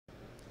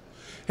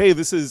Hey,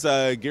 this is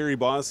Gary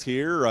Boss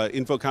here,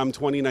 InfoComm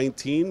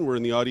 2019. We're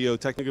in the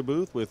Audio-Technica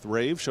booth with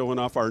Rave showing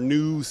off our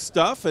new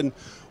stuff. And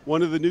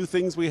one of the new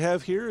things we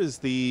have here is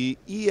the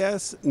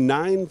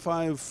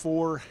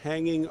ES954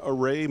 hanging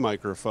array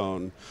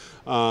microphone.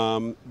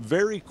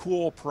 Very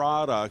cool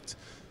product.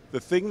 The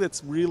thing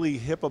that's really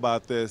hip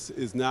about this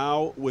is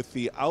now with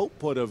the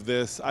output of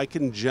this, I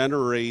can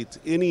generate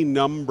any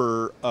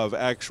number of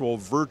actual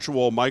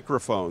virtual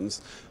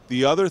microphones.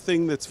 The other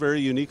thing that's very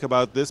unique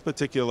about this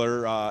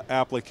particular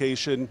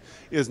application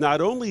is not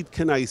only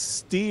can I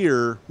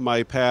steer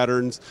my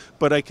patterns,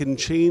 but I can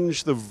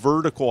change the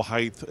vertical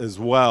height as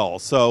well.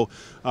 So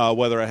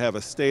whether I have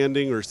a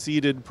standing or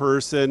seated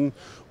person,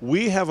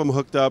 we have them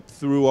hooked up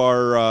through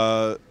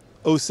our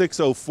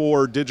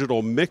 0604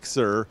 digital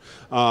mixer,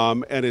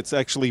 and it's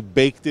actually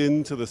baked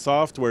into the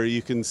software.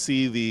 You can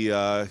see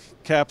the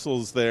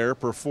capsules there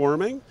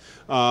performing.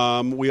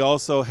 We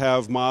also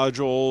have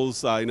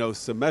modules. I know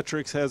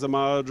Symmetrics has a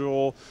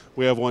module.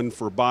 We have one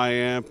for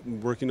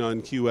Biamp, working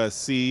on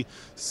QSC.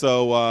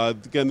 So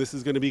again, this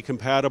is going to be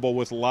compatible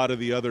with a lot of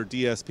the other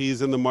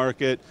DSPs in the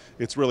market.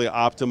 It's really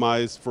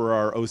optimized for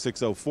our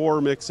 0604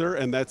 mixer,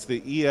 and that's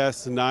the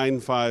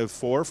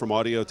ES954 from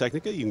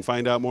Audio-Technica. You can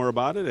find out more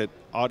about it at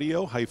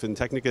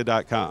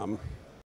audio-technica.com.